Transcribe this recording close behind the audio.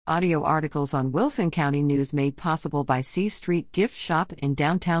Audio articles on Wilson County News made possible by C Street Gift Shop in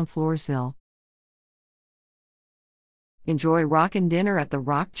downtown Floresville. Enjoy rockin' dinner at the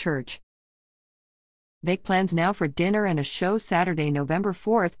Rock Church. Make plans now for dinner and a show Saturday, November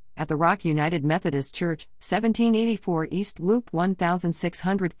 4th, at the Rock United Methodist Church, 1784 East Loop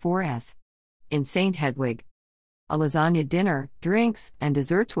 1604S. In St. Hedwig. A lasagna dinner, drinks, and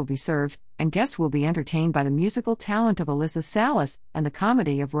desserts will be served, and guests will be entertained by the musical talent of Alyssa Salas and the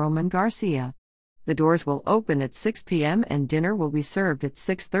comedy of Roman Garcia. The doors will open at 6 p.m. and dinner will be served at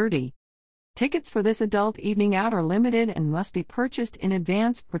 6:30. Tickets for this adult evening out are limited and must be purchased in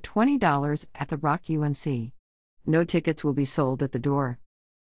advance for $20 at the Rock UMC. No tickets will be sold at the door.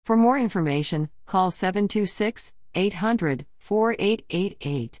 For more information, call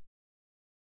 726-800-4888.